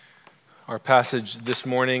Our passage this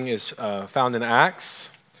morning is found in Acts,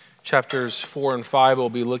 chapters 4 and 5. We'll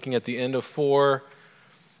be looking at the end of 4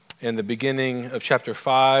 and the beginning of chapter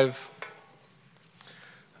 5.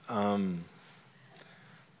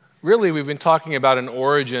 Really, we've been talking about an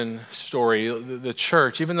origin story, the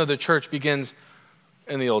church. Even though the church begins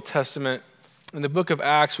in the Old Testament, in the book of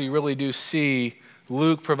Acts, we really do see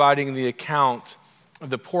Luke providing the account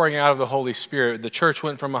of the pouring out of the Holy Spirit. The church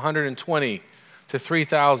went from 120 to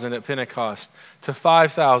 3,000 at Pentecost, to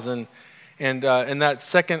 5,000. And in that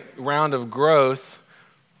second round of growth,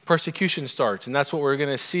 persecution starts. And that's what we're going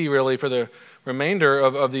to see really for the remainder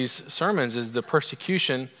of these sermons is the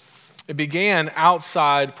persecution. It began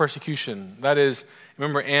outside persecution. That is,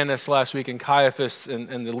 remember Annas last week and Caiaphas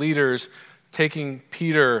and the leaders taking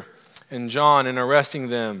Peter and John and arresting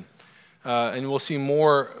them. And we'll see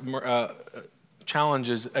more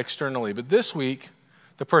challenges externally. But this week,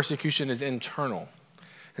 the persecution is internal.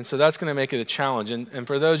 And so that's going to make it a challenge. And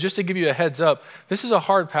for those, just to give you a heads up, this is a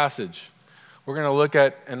hard passage. We're going to look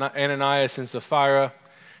at Ananias and Sapphira,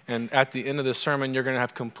 and at the end of the sermon, you're going to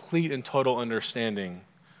have complete and total understanding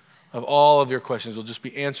of all of your questions. Will just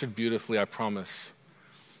be answered beautifully, I promise.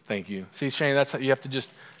 Thank you. See, Shane, that's how you have to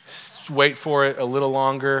just wait for it a little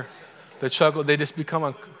longer. The chuckle, they just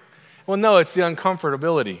become, well, no, it's the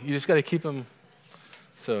uncomfortability. You just got to keep them,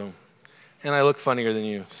 so... And I look funnier than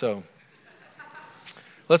you, so.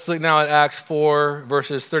 Let's look now at Acts 4,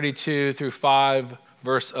 verses 32 through 5,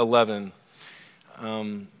 verse 11.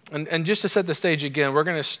 And just to set the stage again, we're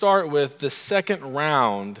going to start with the second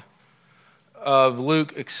round of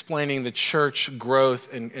Luke explaining the church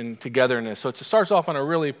growth and togetherness. So it starts off on a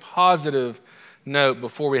really positive note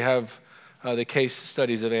before we have the case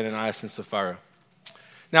studies of Ananias and Sapphira.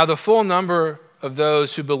 Now, the full number of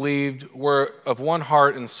those who believed were of one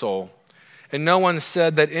heart and soul. And no one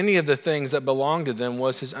said that any of the things that belonged to them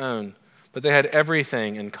was his own, but they had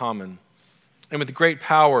everything in common. And with great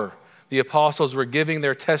power, the apostles were giving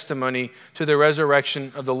their testimony to the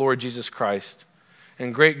resurrection of the Lord Jesus Christ,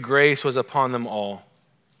 and great grace was upon them all.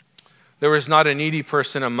 There was not a needy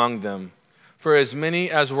person among them, for as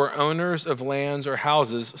many as were owners of lands or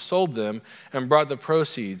houses sold them and brought the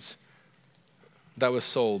proceeds that was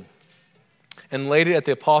sold, and laid it at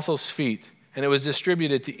the apostles' feet, and it was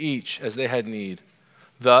distributed to each as they had need.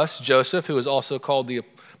 Thus, Joseph, who was also called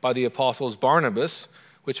by the apostles Barnabas,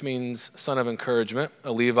 which means son of encouragement,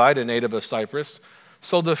 a Levite, a native of Cyprus,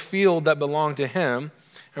 sold a field that belonged to him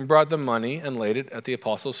and brought the money and laid it at the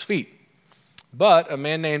apostles' feet. But a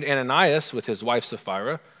man named Ananias, with his wife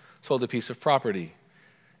Sapphira, sold a piece of property.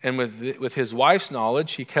 And with his wife's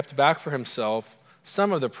knowledge, he kept back for himself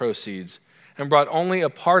some of the proceeds and brought only a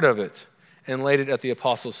part of it and laid it at the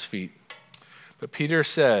apostles' feet. But Peter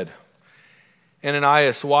said,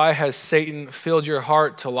 Ananias, why has Satan filled your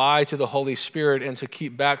heart to lie to the Holy Spirit and to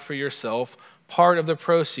keep back for yourself part of the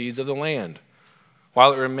proceeds of the land?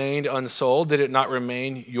 While it remained unsold, did it not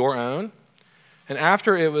remain your own? And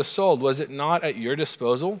after it was sold, was it not at your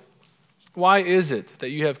disposal? Why is it that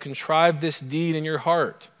you have contrived this deed in your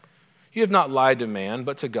heart? You have not lied to man,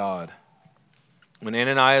 but to God. When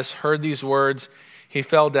Ananias heard these words, he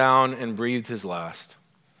fell down and breathed his last.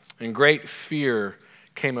 And great fear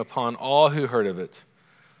came upon all who heard of it.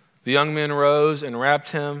 The young men rose and wrapped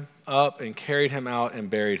him up and carried him out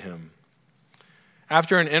and buried him.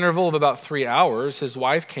 After an interval of about 3 hours, his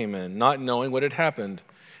wife came in, not knowing what had happened.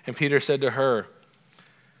 And Peter said to her,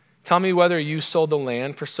 tell me whether you sold the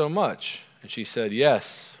land for so much. And she said,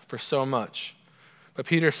 yes, for so much. But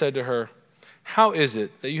Peter said to her, how is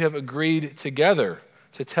it that you have agreed together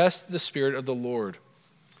to test the Spirit of the Lord?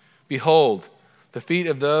 Behold, the feet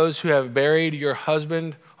of those who have buried your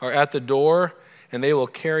husband are at the door, and they will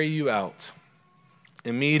carry you out.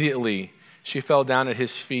 Immediately she fell down at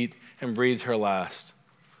his feet and breathed her last.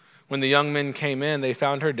 When the young men came in, they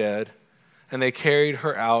found her dead, and they carried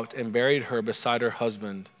her out and buried her beside her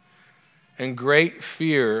husband. And great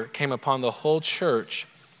fear came upon the whole church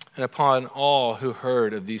and upon all who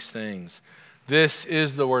heard of these things. This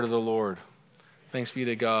is the word of the Lord. Thanks be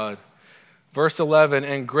to God. Verse 11,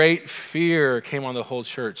 and great fear came on the whole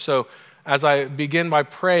church. So as I begin by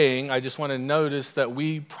praying, I just want to notice that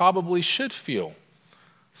we probably should feel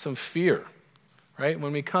some fear, right?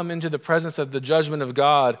 When we come into the presence of the judgment of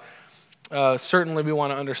God, certainly we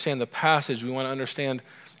want to understand the passage. We want to understand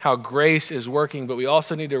how grace is working, but we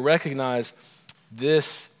also need to recognize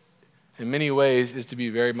this, in many ways, is to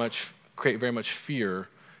be create very much fear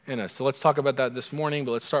in us. So let's talk about that this morning,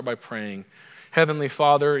 but let's start by praying. Heavenly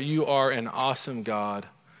Father, you are an awesome God.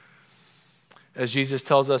 As Jesus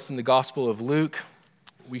tells us in the Gospel of Luke,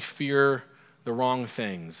 we fear the wrong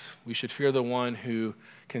things. We should fear the one who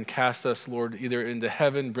can cast us, Lord, either into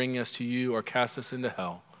heaven, bringing us to you, or cast us into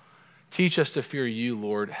hell. Teach us to fear you,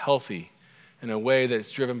 Lord, healthy, in a way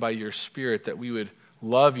that's driven by your Spirit, that we would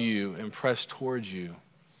love you and press towards you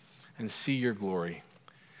and see your glory.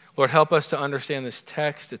 Lord, help us to understand this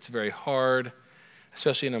text. It's very hard,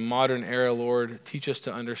 especially in a modern era, Lord. Teach us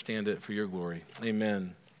to understand it for your glory.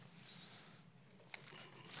 Amen.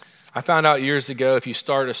 I found out years ago, if you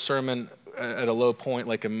start a sermon at a low point,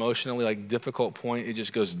 like emotionally, like difficult point, it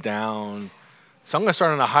just goes down. So I'm going to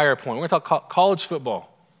start on a higher point. We're going to talk college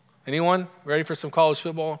football. Anyone ready for some college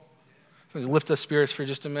football? Lift us spirits for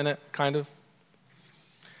just a minute, kind of.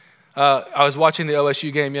 I was watching the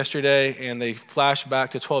OSU game yesterday, and they flashed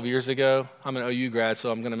back to 12 years ago. I'm an OU grad,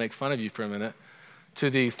 so I'm going to make fun of you for a minute. To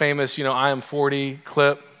the famous, I am 40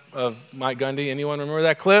 clip of Mike Gundy. Anyone remember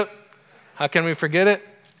that clip? How can we forget it?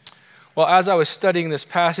 Well, as I was studying this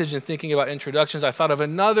passage and thinking about introductions, I thought of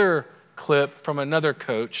another clip from another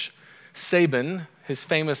coach, Saban, his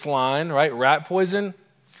famous line, right? Rat poison.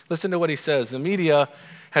 Listen to what he says. The media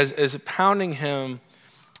is pounding him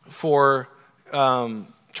for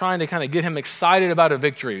trying to kind of get him excited about a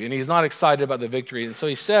victory, and he's not excited about the victory. And so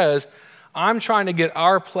he says, I'm trying to get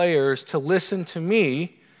our players to listen to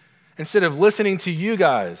me instead of listening to you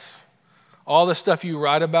guys. All the stuff you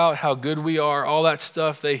write about, how good we are, all that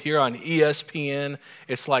stuff they hear on ESPN,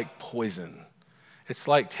 it's like poison. It's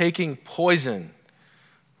like taking poison,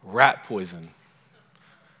 rat poison.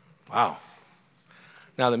 Wow.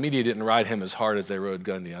 Now, the media didn't ride him as hard as they rode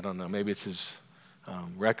Gundy. I don't know. Maybe it's his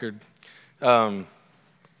record.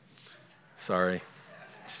 Sorry.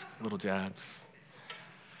 Just little jabs.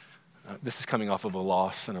 This is coming off of a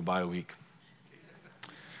loss and a bye week.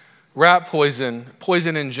 Rat poison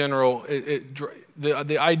in general,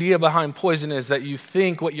 the idea behind poison is that you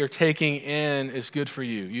think what you're taking in is good for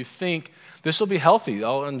you. You think this will be healthy.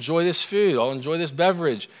 I'll enjoy this food. I'll enjoy this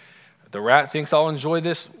beverage. The rat thinks I'll enjoy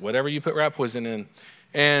this, whatever you put rat poison in.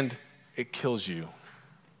 And it kills you,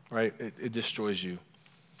 right? It destroys you.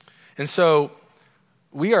 And so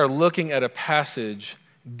we are looking at a passage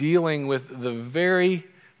dealing with the very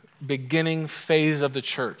beginning phase of the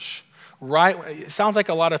church. Right? It sounds like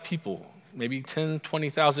a lot of people, maybe 10,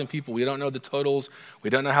 20,000 people. We don't know the totals.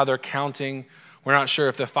 We don't know how they're counting. We're not sure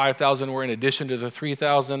if the 5,000 were in addition to the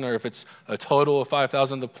 3,000 or if it's a total of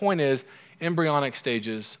 5,000. The point is, embryonic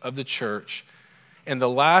stages of the church. And the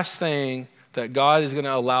last thing that God is going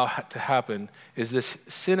to allow to happen is this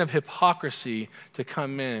sin of hypocrisy to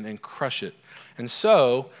come in and crush it. And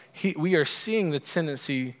so we are seeing the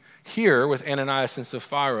tendency here with Ananias and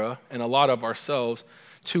Sapphira and a lot of ourselves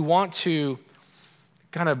to want to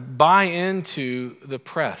kind of buy into the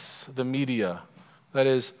press, the media. That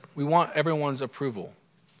is, we want everyone's approval.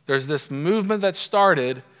 There's this movement that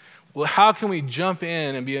started. Well, how can we jump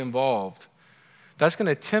in and be involved? That's going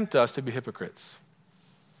to tempt us to be hypocrites.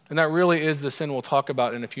 And that really is the sin we'll talk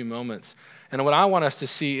about in a few moments. And what I want us to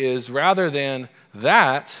see is rather than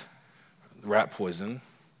that, rat poison,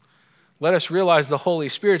 let us realize the Holy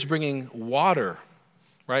Spirit's bringing water,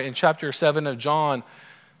 right? In chapter 7 of John,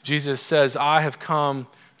 Jesus says, I have come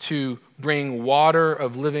to bring water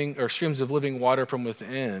of living, or streams of living water from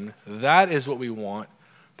within. That is what we want.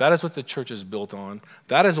 That is what the church is built on.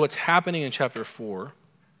 That is what's happening in chapter 4.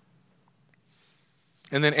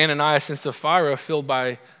 And then Ananias and Sapphira, filled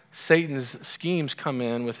by Satan's schemes, come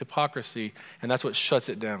in with hypocrisy, and that's what shuts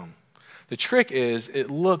it down. The trick is it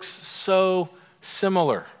looks so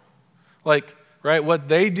similar. Like, right, what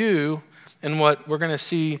they do and what we're going to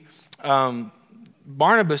see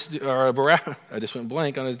Barnabas, I just went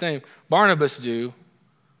blank on his name, Barnabas do,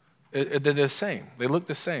 they're the same. They look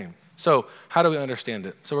the same. So how do we understand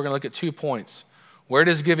it? So we're going to look at 2 points. Where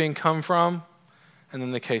does giving come from? And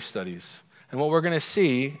then the case studies. And what we're going to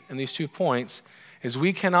see in these 2 points is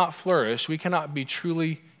we cannot flourish, we cannot be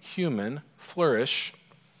truly human, flourish,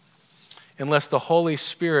 unless the Holy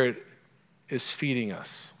Spirit is feeding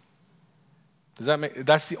us.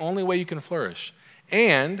 That's the only way you can flourish.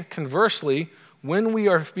 And conversely, when we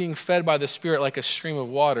are being fed by the Spirit like a stream of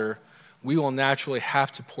water, we will naturally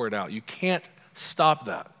have to pour it out. You can't stop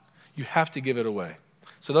that. You have to give it away.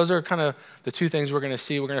 So those are kind of the 2 things we're going to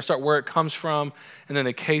see. We're going to start where it comes from and then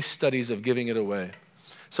the case studies of giving it away.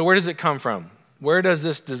 So where does it come from? Where does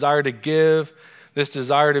this desire to give, this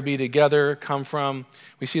desire to be together come from?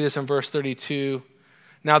 We see this in verse 32.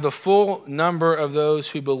 Now the full number of those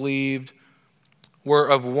who believed were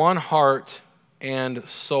of one heart and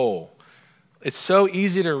soul. It's so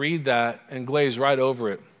easy to read that and glaze right over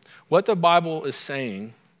it. What the Bible is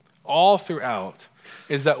saying all throughout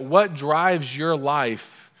is that what drives your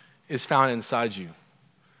life is found inside you.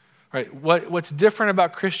 Right? What's different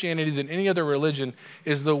about Christianity than any other religion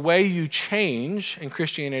is the way you change in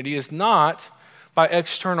Christianity is not by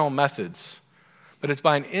external methods, but it's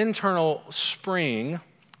by an internal spring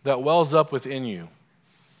that wells up within you.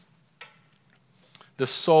 The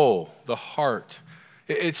soul, the heart.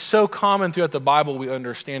 It's so common throughout the Bible we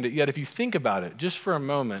understand it, yet if you think about it just for a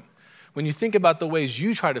moment, when you think about the ways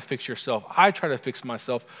you try to fix yourself, I try to fix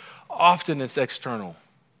myself, often it's external.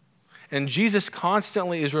 And Jesus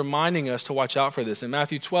constantly is reminding us to watch out for this. In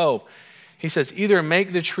Matthew 12, he says, either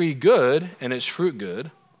make the tree good and its fruit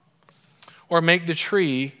good, or make the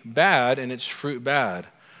tree bad and its fruit bad.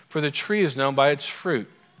 For the tree is known by its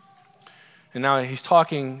fruit. And now he's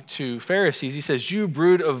talking to Pharisees. He says, you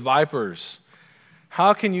brood of vipers,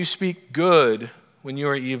 how can you speak good when you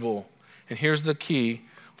are evil? And here's the key,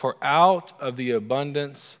 for out of the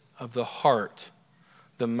abundance of the heart,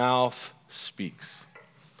 the mouth speaks.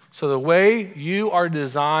 So the way you are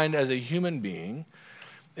designed as a human being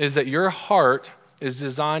is that your heart is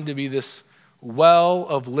designed to be this well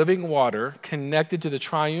of living water connected to the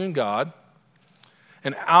triune God,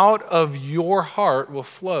 and out of your heart will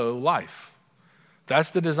flow life.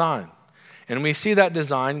 That's the design. And we see that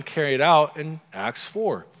design carried out in Acts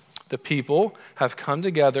 4. The people have come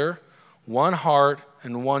together, one heart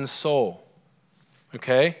and one soul.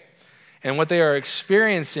 Okay? And what they are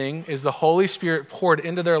experiencing is the Holy Spirit poured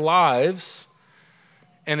into their lives,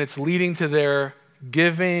 and it's leading to their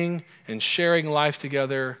giving and sharing life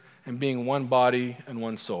together and being one body and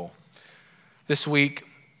one soul. This week,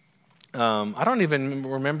 I don't even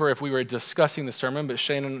remember if we were discussing the sermon, but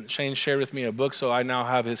Shane shared with me a book, so I now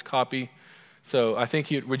have his copy. So I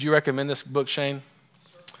think would you recommend this book, Shane?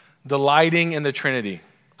 Delighting in the Trinity.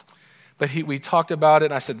 But we talked about it,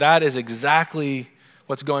 and I said, that is exactly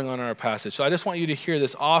what's going on in our passage. So I just want you to hear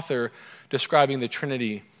this author describing the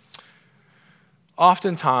Trinity.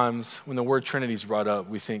 Oftentimes, when the word Trinity is brought up,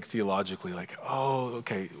 we think theologically, like, oh,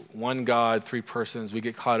 okay, one God, three persons. We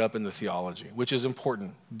get caught up in the theology, which is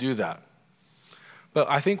important. Do that. But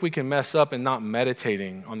I think we can mess up in not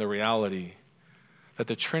meditating on the reality that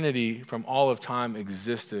the Trinity from all of time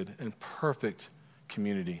existed in perfect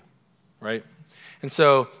community, right? And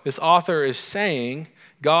so this author is saying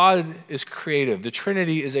God is creative. The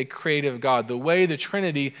Trinity is a creative God. The way the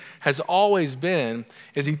Trinity has always been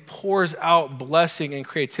is he pours out blessing and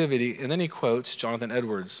creativity. And then he quotes Jonathan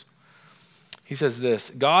Edwards. He says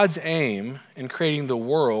this, God's aim in creating the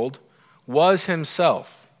world was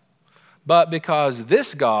himself. But because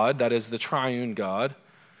this God, that is the triune God,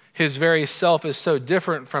 his very self is so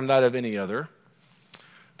different from that of any other,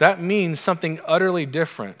 that means something utterly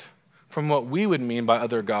different from what we would mean by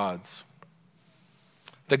other gods.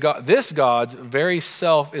 This God's very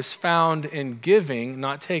self is found in giving,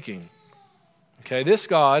 not taking. Okay, this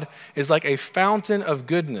God is like a fountain of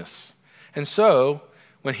goodness. And so,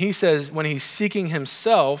 when he says, when he's seeking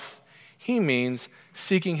himself, he means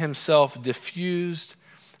seeking himself diffused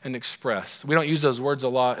and expressed. We don't use those words a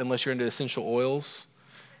lot unless you're into essential oils.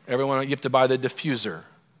 Everyone, you have to buy the diffuser.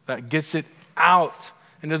 That gets it out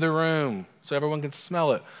into the room so everyone can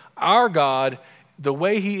smell it. Our God, the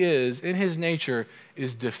way he is in his nature,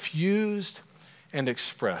 is diffused and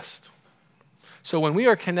expressed. So when we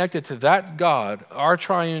are connected to that God, our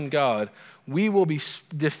triune God, we will be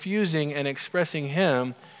diffusing and expressing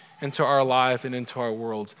him into our life and into our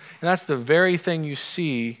worlds. And that's the very thing you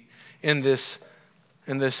see in this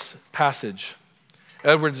passage.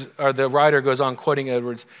 Edwards, or the writer goes on quoting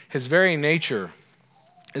Edwards, his very nature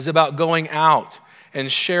is about going out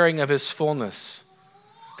and sharing of his fullness.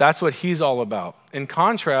 That's what he's all about, in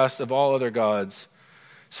contrast of all other gods.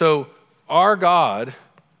 So our God,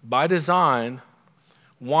 by design,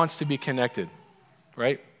 wants to be connected,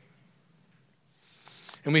 right?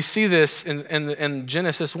 And we see this in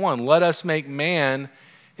Genesis 1. Let us make man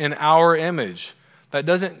in our image. That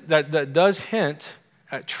does hint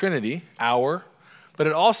at Trinity, our, but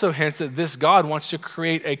it also hints that this God wants to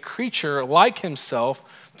create a creature like himself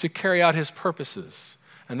to carry out his purposes.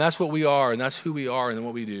 And that's what we are, and that's who we are, and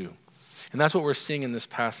what we do. And that's what we're seeing in this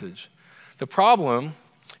passage. The problem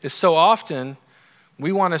is so often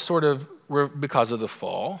we want to sort of, because of the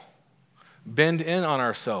fall, bend in on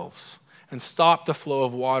ourselves and stop the flow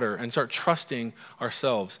of water and start trusting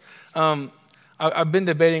ourselves. I've been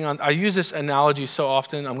debating on, I use this analogy so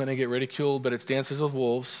often, I'm going to get ridiculed, but it's Dances with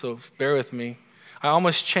Wolves, so bear with me. I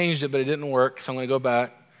almost changed it, but it didn't work, so I'm going to go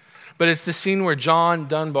back. But it's the scene where John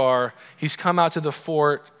Dunbar, he's come out to the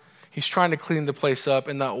fort, he's trying to clean the place up,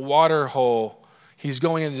 and that water hole, he's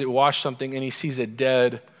going in to wash something, and he sees a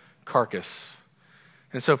dead carcass.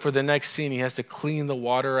 And so for the next scene, he has to clean the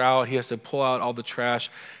water out, he has to pull out all the trash,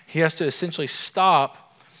 he has to essentially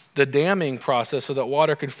stop the damming process so that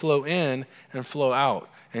water could flow in and flow out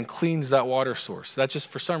and cleans that water source. That just,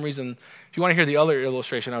 for some reason, if you want to hear the other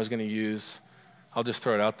illustration I was going to use, I'll just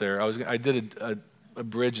throw it out there. I did a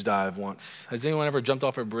bridge dive once. Has anyone ever jumped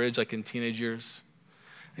off a bridge like in teenage years?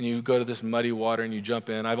 And you go to this muddy water and you jump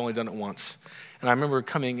in. I've only done it once. And I remember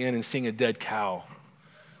coming in and seeing a dead cow.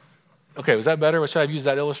 Okay, was that better? Should I have used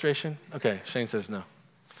that illustration? Okay, Shane says no.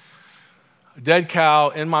 A dead cow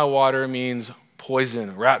in my water means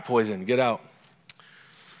poison, rat poison, get out.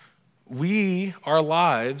 Our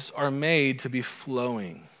lives are made to be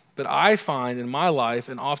flowing. But I find in my life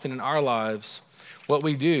and often in our lives, what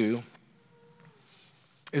we do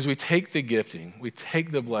is we take the gifting, we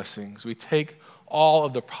take the blessings, we take all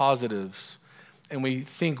of the positives, and we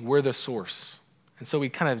think we're the source. And so we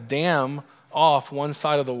kind of dam off one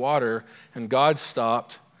side of the water, and God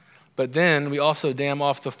stopped. But then we also dam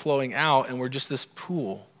off the flowing out, and we're just this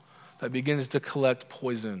pool that begins to collect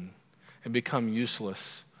poison and become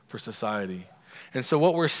useless for society. And so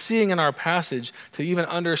what we're seeing in our passage, to even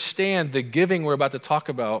understand the giving we're about to talk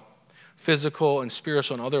about, physical and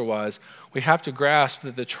spiritual and otherwise, we have to grasp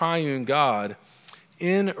that the triune God,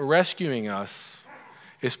 in rescuing us,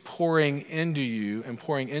 is pouring into you and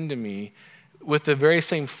pouring into me with the very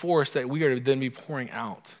same force that we are to then be pouring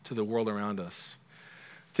out to the world around us.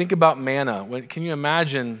 Think about manna. Can you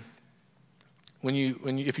imagine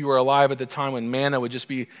if you were alive at the time when manna would just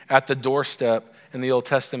be at the doorstep in the Old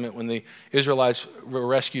Testament when the Israelites were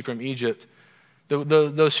rescued from Egypt?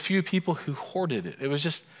 Those few people who hoarded it. It was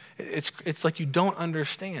just, it's like you don't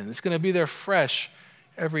understand. It's going to be there fresh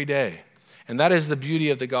every day. And that is the beauty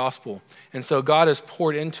of the gospel. And so God has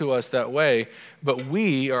poured into us that way, but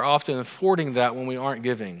we are often thwarting that when we aren't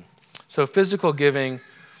giving. So physical giving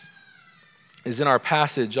is in our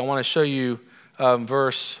passage. I want to show you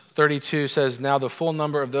verse 32 says, "Now the full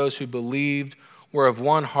number of those who believed were of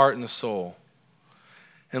one heart and soul."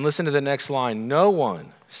 And listen to the next line. "No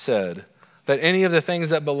one said that any of the things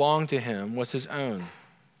that belonged to him was his own."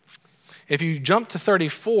 If you jump to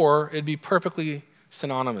 34, it'd be perfectly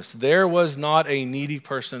synonymous. There was not a needy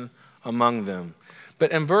person among them.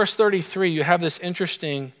 But in verse 33, you have this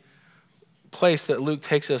interesting place that Luke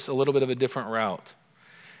takes us a little bit of a different route.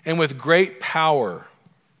 "And with great power,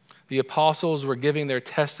 the apostles were giving their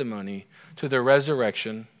testimony to the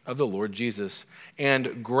resurrection of the Lord Jesus,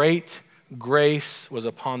 and great grace was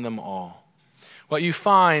upon them all." What you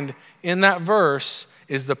find in that verse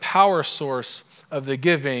is the power source of the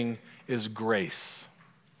giving is grace.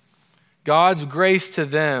 God's grace to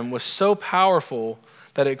them was so powerful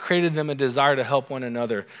that it created them a desire to help one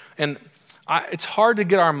another. And it's hard to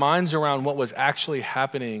get our minds around what was actually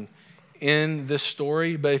happening in this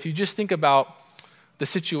story, but if you just think about the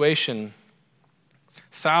situation,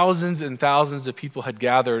 thousands and thousands of people had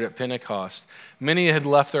gathered at Pentecost. Many had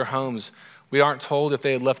left their homes. We aren't told if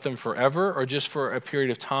they had left them forever or just for a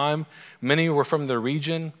period of time. Many were from the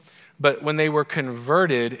region, but when they were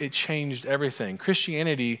converted, it changed everything.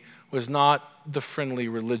 Christianity was not the friendly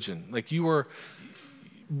religion.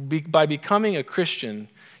 By becoming a Christian,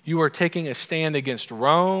 you were taking a stand against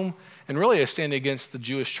Rome and really a stand against the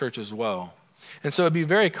Jewish church as well. And so it'd be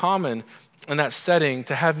very common in that setting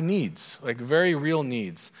to have needs, like very real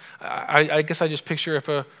needs. I guess I just picture if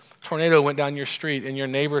a tornado went down your street and your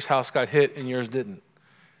neighbor's house got hit and yours didn't.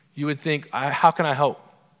 You would think, how can I help,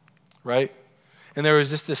 right? And there was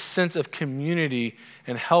just this sense of community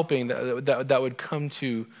and helping that would come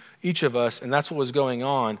to each of us, and that's what was going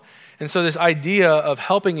on. And so this idea of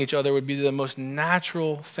helping each other would be the most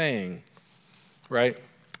natural thing, right?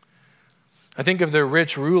 I think of the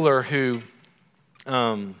rich ruler who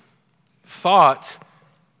thought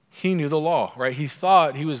he knew the law, right? He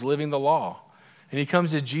thought he was living the law. And he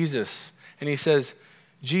comes to Jesus, and he says,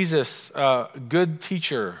 "Jesus, good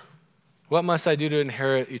teacher, what must I do to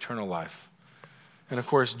inherit eternal life?" And of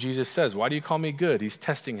course, Jesus says, "Why do you call me good?" He's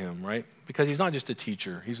testing him, right? Because he's not just a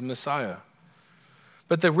teacher, he's a Messiah.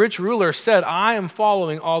 But the rich ruler said, "I am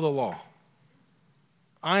following all the law.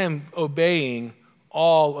 I am obeying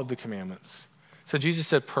all of the commandments." So Jesus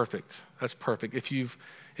said, "Perfect. That's perfect.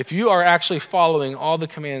 If you are actually following all the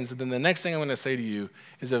commands, then the next thing I'm going to say to you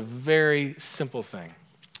is a very simple thing.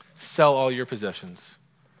 Sell all your possessions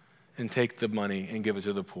and take the money and give it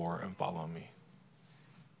to the poor and follow me."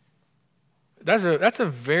 That's a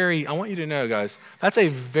very, I want you to know, guys, that's a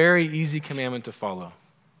very easy commandment to follow.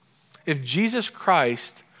 If Jesus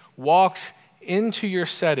Christ walks into your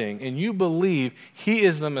setting and you believe he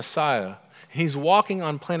is the Messiah, and he's walking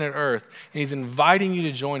on planet Earth, and he's inviting you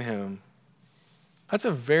to join him, that's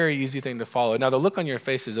a very easy thing to follow. Now, the look on your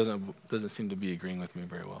faces doesn't seem to be agreeing with me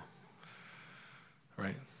very well,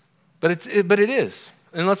 right? But it is.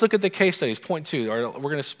 And let's look at the case studies. Point 2. We're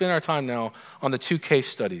going to spend our time now on the 2 case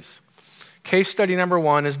studies. Case study number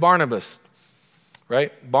 1 is Barnabas,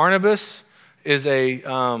 right? Barnabas is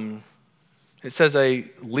it says a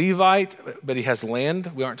Levite, but he has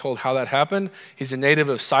land. We aren't told how that happened. He's a native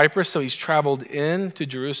of Cyprus, so he's traveled in to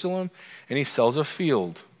Jerusalem, and he sells a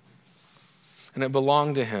field. And it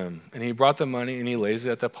belonged to him. And he brought the money, and he lays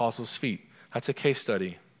it at the apostles' feet. That's a case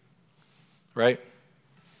study, right?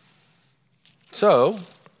 So,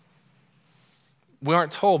 we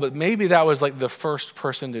aren't told, but maybe that was like the first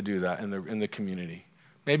person to do that in the community.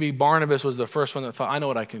 Maybe Barnabas was the first one that thought, I know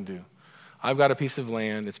what I can do. I've got a piece of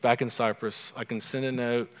land. It's back in Cyprus. I can send a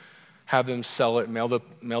note, have them sell it, mail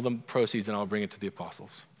the proceeds, and I'll bring it to the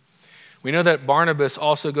apostles. We know that Barnabas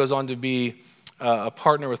also goes on to be a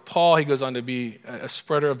partner with Paul. He goes on to be a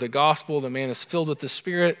spreader of the gospel. The man is filled with the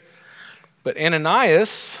Spirit. But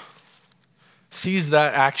Ananias sees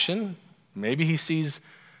that action. Maybe he sees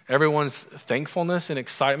everyone's thankfulness and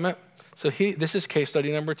excitement. So this is case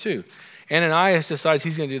study number 2. Ananias decides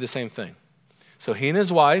he's going to do the same thing. So he and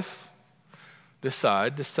his wife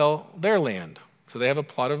decide to sell their land. So they have a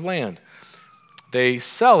plot of land. They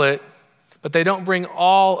sell it, but they don't bring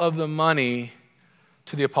all of the money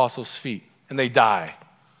to the apostles' feet, and they die.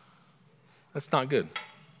 That's not good.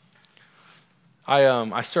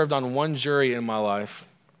 I served on one jury in my life.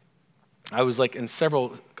 I was like in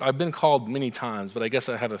several, I've been called many times, but I guess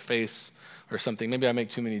I have a face or something. Maybe I make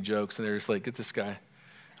too many jokes, and they're just like, get this guy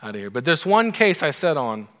out of here. But this one case I sat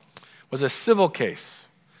on was a civil case.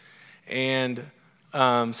 And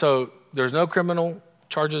so there's no criminal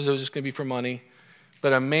charges. It was just going to be for money.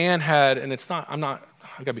 But a man had, and it's not, I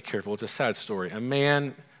got to be careful. It's a sad story. A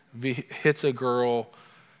man hits a girl,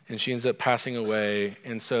 and she ends up passing away.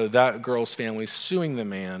 And so that girl's family's suing the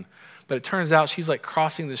man. But it turns out she's like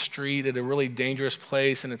crossing the street at a really dangerous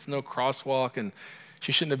place, and it's no crosswalk, and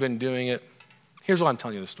she shouldn't have been doing it. Here's why I'm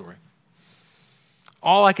telling you the story.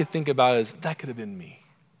 All I could think about is, that could have been me.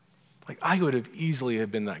 Like, I would have easily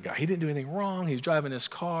have been that guy. He didn't do anything wrong. He's driving his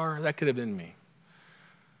car. That could have been me.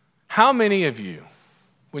 How many of you,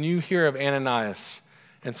 when you hear of Ananias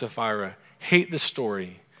and Sapphira, hate the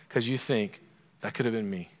story because you think, that could have been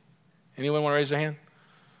me? Anyone want to raise their hand?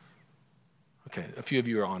 Okay, a few of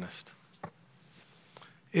you are honest.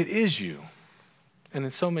 It is you. And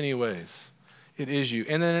in so many ways, it is you.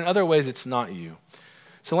 And then in other ways, it's not you.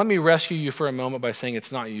 So let me rescue you for a moment by saying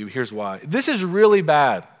it's not you. Here's why. This is really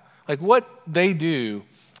bad. Like, what they do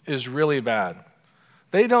is really bad.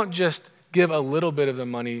 They don't just give a little bit of the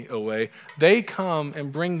money away. They come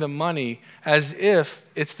and bring the money as if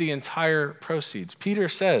it's the entire proceeds. Peter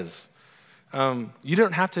says, you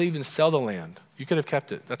don't have to even sell the land. You could have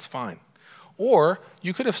kept it. That's fine. Or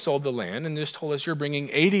you could have sold the land and just told us you're bringing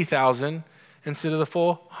 $80,000 instead of the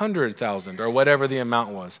full $100,000 or whatever the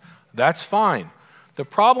amount was. That's fine. The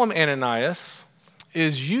problem, Ananias,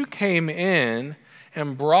 is you came in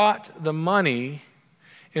and brought the money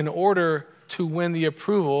in order to win the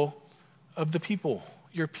approval of the people,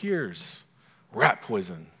 your peers. Rat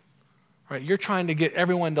poison, right? You're trying to get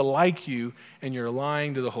everyone to like you, and you're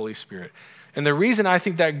lying to the Holy Spirit. And the reason I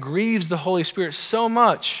think that grieves the Holy Spirit so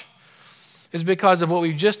much is because of what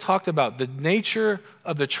we just talked about. The nature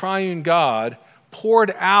of the triune God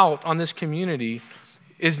poured out on this community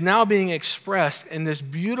is now being expressed in this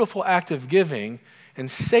beautiful act of giving.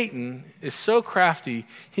 And Satan is so crafty,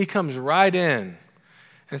 he comes right in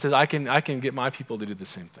and says, I can get my people to do the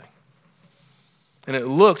same thing. And it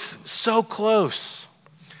looks so close.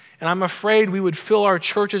 And I'm afraid we would fill our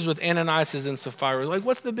churches with Ananias and Sapphira. Like,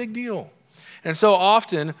 what's the big deal? And so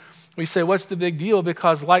often we say, what's the big deal?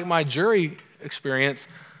 Because like my jury experience,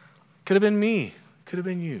 could have been me, could have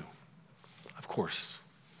been you. Of course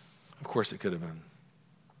it could have been.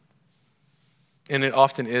 And it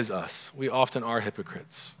often is us. We often are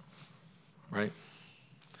hypocrites, right?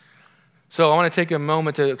 So I want to take a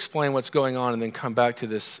moment to explain what's going on and then come back to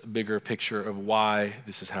this bigger picture of why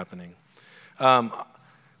this is happening.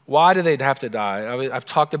 Why do they have to die? I've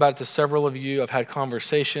talked about it to several of you. I've had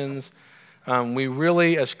conversations. We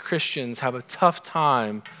really, as Christians, have a tough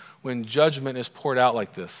time when judgment is poured out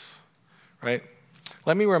like this, right?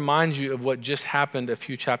 Let me remind you of what just happened a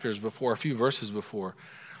few chapters before, a few verses before.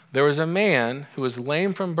 There was a man who was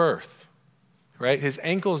lame from birth, right? His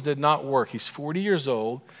ankles did not work. He's 40 years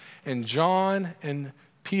old, and John and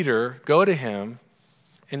Peter go to him,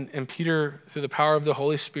 and Peter, through the power of the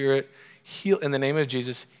Holy Spirit, in the name of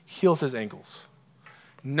Jesus, heals his ankles.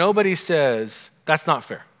 Nobody says, that's not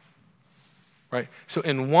fair, right? So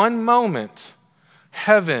in one moment,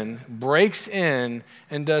 heaven breaks in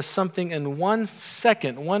and does something in 1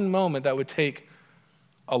 second, 1 moment that would take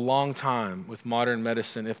a long time with modern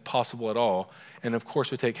medicine, if possible at all, and of course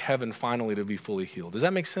would take heaven finally to be fully healed. Does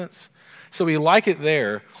that make sense? So we like it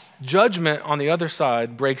there. Judgment on the other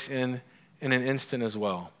side breaks in an instant as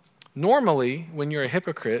well. Normally, when you're a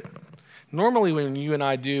hypocrite, normally when you and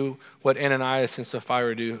I do what Ananias and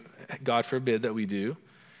Sapphira do, God forbid that we do,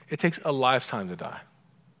 it takes a lifetime to die.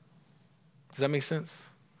 Does that make sense?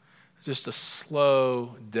 Just a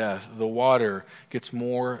slow death. The water gets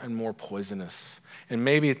more and more poisonous. And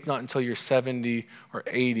maybe it's not until you're 70 or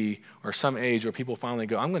 80 or some age where people finally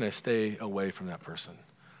go, I'm going to stay away from that person.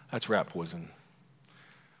 That's rat poison.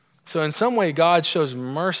 So in some way, God shows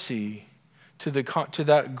mercy to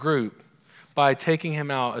that group by taking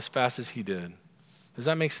him out as fast as he did. Does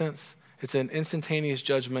that make sense? It's an instantaneous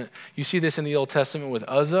judgment. You see this in the Old Testament with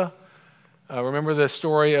Uzzah. Remember the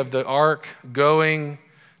story of the ark going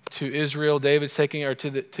to Israel, David's taking her to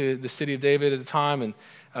the city of David at the time, and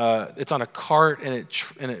it's on a cart, and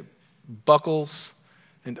it buckles,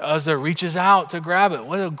 and Uzzah reaches out to grab it.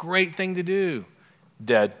 What a great thing to do.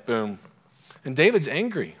 Dead, boom. And David's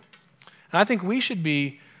angry. And I think we should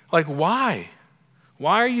be like, why?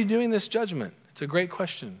 Why are you doing this judgment? It's a great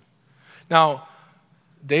question. Now,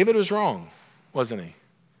 David was wrong, wasn't he?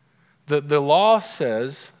 The law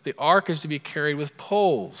says the ark is to be carried with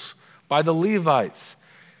poles by the Levites.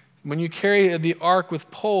 When you carry the ark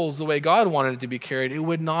with poles the way God wanted it to be carried, it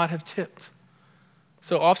would not have tipped.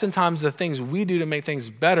 So oftentimes the things we do to make things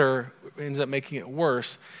better ends up making it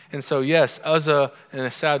worse. And so yes, Uzzah, in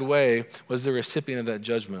a sad way, was the recipient of that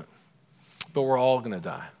judgment. But we're all going to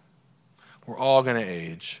die. We're all going to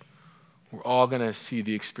age. We're all going to see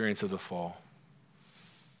the experience of the fall.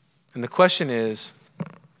 And the question is,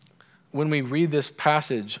 when we read this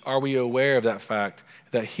passage, are we aware of that fact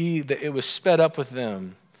that it was sped up with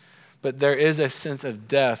them, but there is a sense of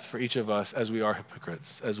death for each of us as we are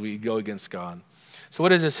hypocrites, as we go against God. So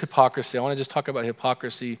what is this hypocrisy? I want to just talk about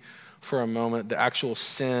hypocrisy for a moment, the actual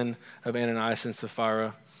sin of Ananias and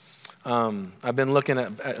Sapphira. I've been looking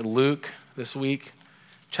at Luke this week,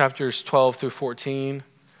 chapters 12 through 14.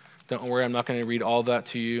 Don't worry, I'm not going to read all that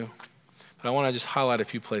to you, but I want to just highlight a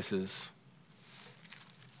few places.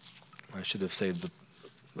 I should have saved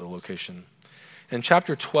the location. In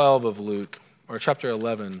chapter 12 of Luke, or chapter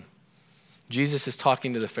 11, Jesus is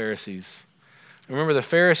talking to the Pharisees. Remember, the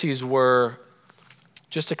Pharisees were,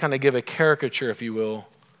 just to kind of give a caricature, if you will,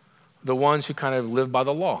 the ones who kind of lived by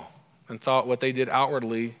the law and thought what they did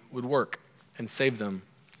outwardly would work and save them.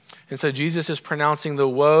 And so Jesus is pronouncing the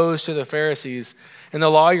woes to the Pharisees, and the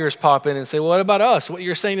lawyers pop in and say, well, what about us? What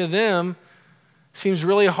you're saying to them seems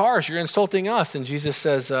really harsh. You're insulting us. And Jesus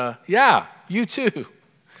says, yeah, you too.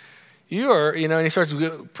 You are, and he starts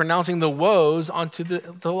pronouncing the woes onto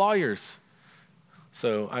the lawyers.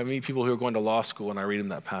 So I meet people who are going to law school, and I read them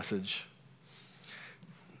that passage.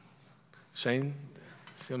 Shane,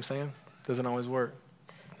 see what I'm saying? Doesn't always work.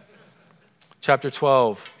 Chapter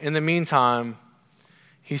 12. In the meantime,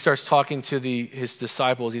 he starts talking to his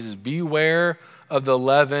disciples. He says, beware of the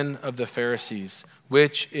leaven of the Pharisees,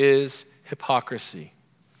 which is hypocrisy.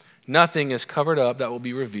 Nothing is covered up that will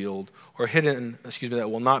be revealed, or hidden, that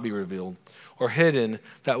will not be revealed, or hidden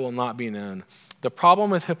that will not be known. The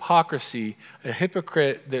problem with hypocrisy, a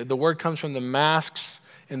hypocrite, the word comes from the masks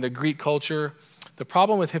in the Greek culture. The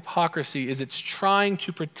problem with hypocrisy is it's trying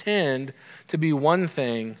to pretend to be one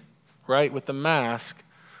thing, right, with the mask,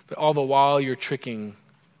 but all the while you're tricking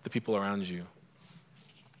the people around you.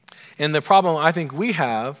 And the problem I think we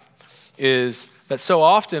have is that so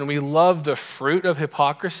often we love the fruit of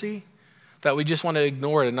hypocrisy that we just want to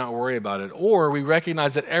ignore it and not worry about it. Or we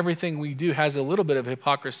recognize that everything we do has a little bit of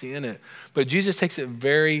hypocrisy in it. But Jesus takes it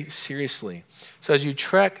very seriously. So as you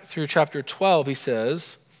trek through chapter 12, he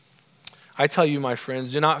says, I tell you, my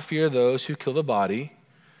friends, do not fear those who kill the body,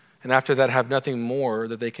 and after that have nothing more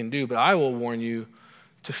that they can do. But I will warn you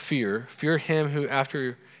to fear. Fear him who,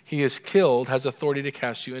 after he is killed, has authority to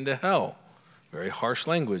cast you into hell. Very harsh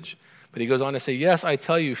language. But he goes on to say, yes, I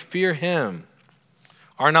tell you, fear him.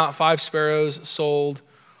 Are not 5 sparrows sold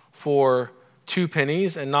for 2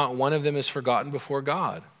 pennies, and not one of them is forgotten before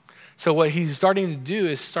God? So what he's starting to do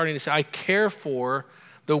is starting to say, I care for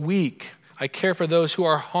the weak. I care for those who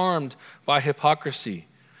are harmed by hypocrisy.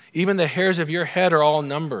 Even the hairs of your head are all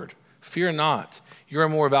numbered. Fear not. You are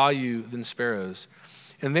more value than sparrows.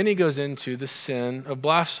 And then he goes into the sin of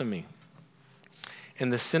blasphemy.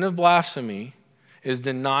 And the sin of blasphemy is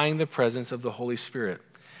denying the presence of the Holy Spirit.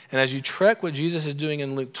 And as you trek what Jesus is doing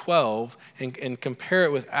in Luke 12 and compare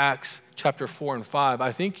it with Acts chapter 4 and 5,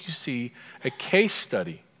 I think you see a case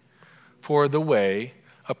study for the way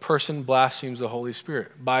a person blasphemes the Holy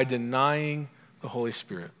Spirit, by denying the Holy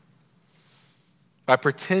Spirit. by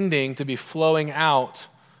pretending to be flowing out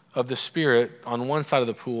of the Spirit on one side of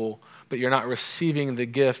the pool, but you're not receiving the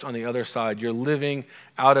gift on the other side. You're living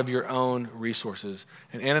out of your own resources.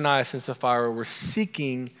 And Ananias and Sapphira were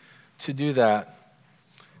seeking to do that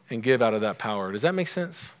and give out of that power. Does that make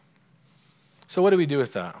sense? So what do we do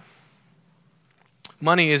with that?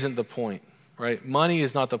 Money isn't the point, right? Money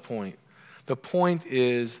is not the point. The point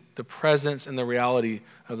is the presence and the reality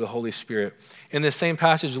of the Holy Spirit. In this same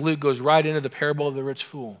passage, Luke goes right into the parable of the rich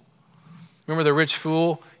fool. Remember the rich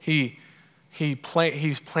fool? He's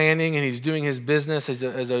planning and he's doing his business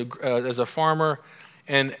as a farmer,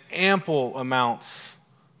 and ample amounts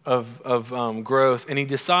of growth. And he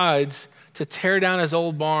decides to tear down his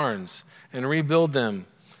old barns and rebuild them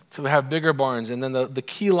to have bigger barns. And then the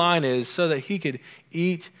key line is so that he could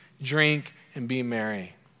eat, drink, and be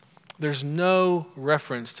merry. There's no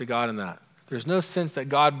reference to God in that. There's no sense that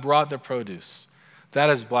God brought the produce. That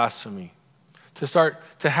is blasphemy. To start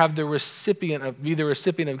to have be the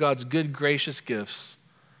recipient of God's good, gracious gifts,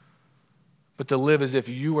 but to live as if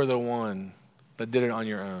you were the one that did it on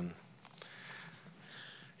your own.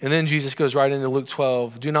 And then Jesus goes right into Luke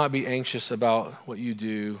 12. Do not be anxious about what you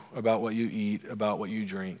do, about what you eat, about what you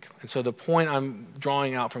drink. And so the point I'm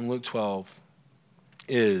drawing out from Luke 12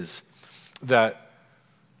 is that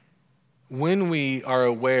when we are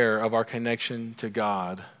aware of our connection to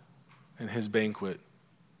God and his banquet,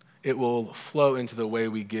 it will flow into the way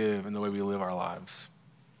we give and the way we live our lives.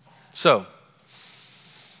 So,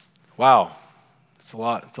 wow, it's a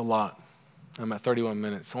lot. I'm at 31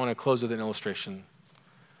 minutes. I want to close with an illustration.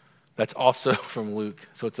 That's also from Luke,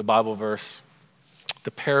 so it's a Bible verse.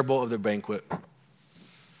 The parable of the banquet.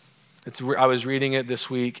 I was reading it this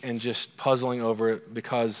week and just puzzling over it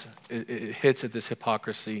because it hits at this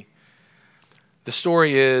hypocrisy. The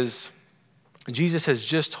story is, Jesus has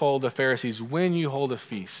just told the Pharisees, when you hold a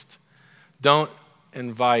feast, don't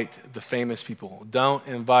invite the famous people. Don't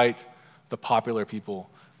invite the popular people.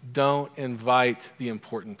 Don't invite the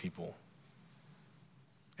important people.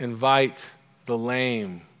 Invite the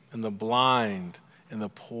lame and the blind and the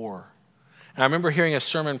poor. And I remember hearing a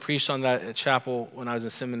sermon preached on that at chapel when I was in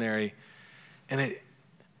seminary, and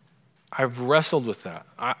I've wrestled with that.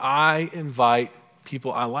 I invite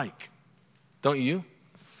people I like. Don't you?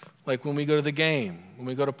 Like when we go to the game, when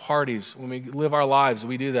we go to parties, when we live our lives,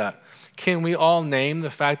 we do that. Can we all name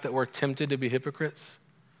the fact that we're tempted to be hypocrites?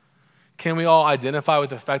 Can we all identify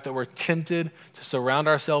with the fact that we're tempted to surround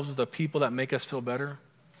ourselves with the people that make us feel better?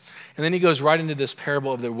 And then he goes right into this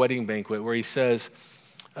parable of the wedding banquet where he says,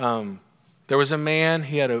 there was a man,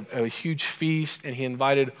 he had a huge feast, and he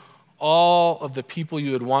invited all of the people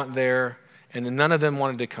you would want there, and none of them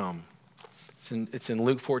wanted to come. It's in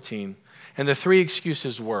Luke 14. And the three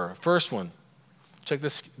excuses were, first one, check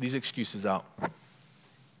these excuses out.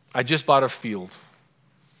 I just bought a field,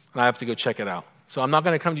 and I have to go check it out. So I'm not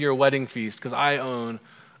going to come to your wedding feast because I own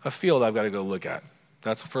a field I've got to go look at.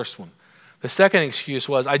 That's the first one. The second excuse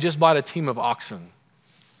was, I just bought a team of oxen.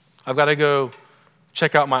 I've got to go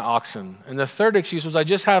check out my oxen. And the third excuse was, I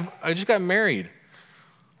just got married.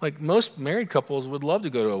 Like most married couples would love to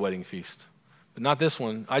go to a wedding feast, but not this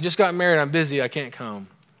one. I just got married, I'm busy, I can't come.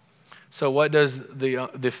 So what does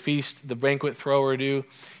the feast, the banquet thrower do?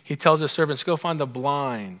 He tells his servants, go find the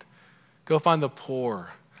blind, go find the poor,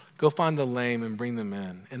 go find the lame and bring them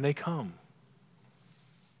in. And they come.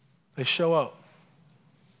 They show up.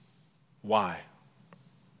 Why?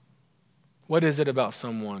 What is it about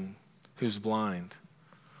someone who's blind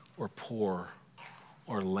or poor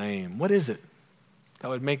or lame? What is it that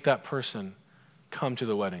would make that person come to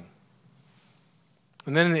the wedding?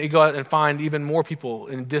 And then they go out and find even more people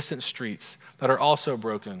in distant streets that are also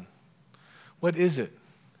broken. What is it?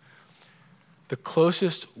 The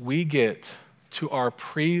closest we get to our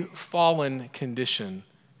pre-fallen condition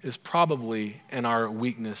is probably in our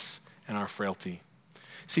weakness and our frailty.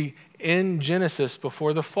 See, in Genesis,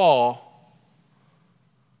 before the fall,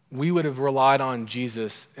 we would have relied on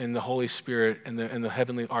Jesus and the Holy Spirit and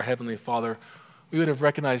our Heavenly Father. We would have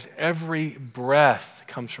recognized every breath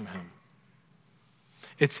comes from Him.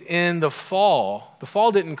 It's in the fall. The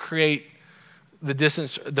fall didn't create the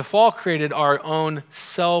distance. The fall created our own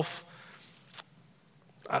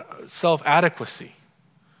self-adequacy.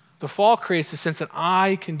 The fall creates the sense that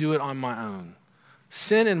I can do it on my own.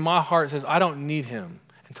 Sin in my heart says I don't need Him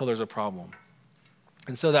until there's a problem.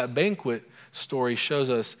 And so that banquet story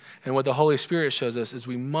shows us, and what the Holy Spirit shows us, is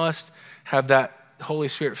we must have that Holy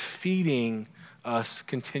Spirit feeding us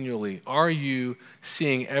continually. Are you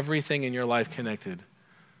seeing everything in your life connected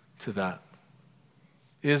to that?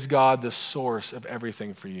 Is God the source of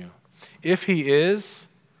everything for you? If He is,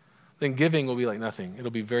 then giving will be like nothing. It'll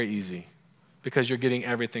be very easy. because you're getting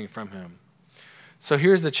everything from him. So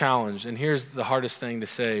here's the challenge, and here's the hardest thing to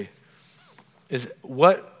say, is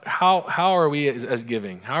how are we as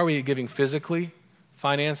giving? How are we at giving physically,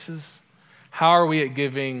 finances? How are we at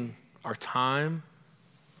giving our time?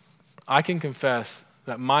 I can confess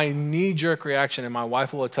that my knee-jerk reaction, and my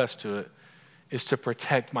wife will attest to it, is to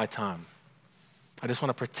protect my time. I just want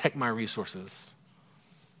to protect my resources.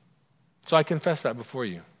 So I confess that before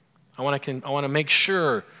you. I want to make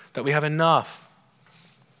sure that we have enough.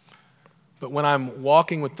 But when I'm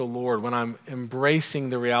walking with the Lord, when I'm embracing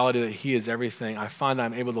the reality that he is everything, I find that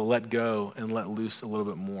I'm able to let go and let loose a little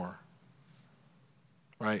bit more.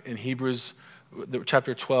 Right? In Hebrews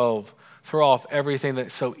chapter 12, throw off everything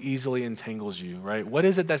that so easily entangles you, right? What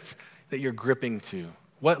is it that you're gripping to?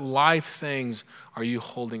 What life things are you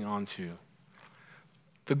holding on to?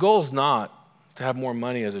 The goal is not to have more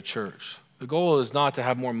money as a church. The goal is not to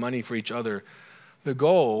have more money for each other. The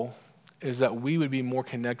goal is that we would be more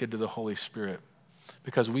connected to the Holy Spirit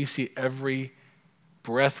because we see every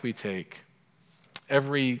breath we take,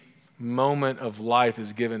 every moment of life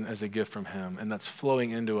is given as a gift from him, and that's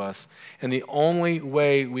flowing into us. And the only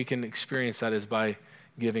way we can experience that is by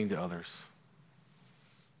giving to others.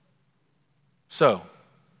 So,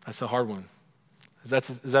 that's a hard one. Is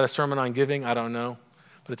that a sermon on giving? I don't know.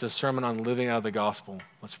 But it's a sermon on living out of the gospel.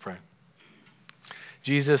 Let's pray.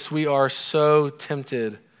 Jesus, we are so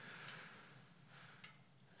tempted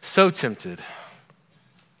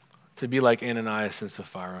to be like Ananias and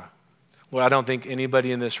Sapphira. Lord, I don't think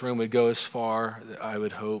anybody in this room would go as far, I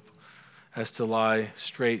would hope, as to lie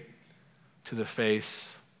straight to the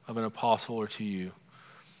face of an apostle or to you.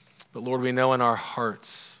 But Lord, we know in our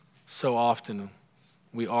hearts so often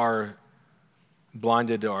we are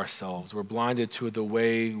blinded to ourselves. We're blinded to the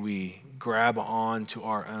way we grab on to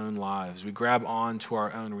our own lives. We grab on to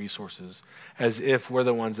our own resources as if we're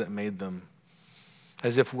the ones that made them,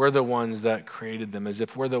 as if we're the ones that created them, as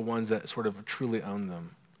if we're the ones that sort of truly own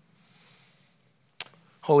them.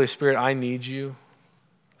 Holy Spirit, I need you,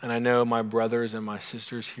 and I know my brothers and my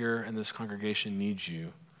sisters here in this congregation need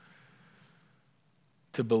you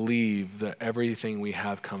to believe that everything we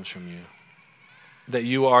have comes from you, that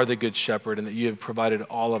you are the good shepherd and that you have provided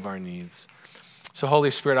all of our needs. So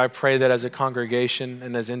Holy Spirit, I pray that as a congregation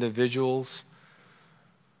and as individuals,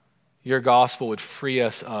 your gospel would free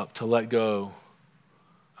us up to let go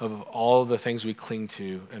of all the things we cling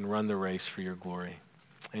to and run the race for your glory.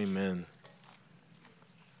 Amen.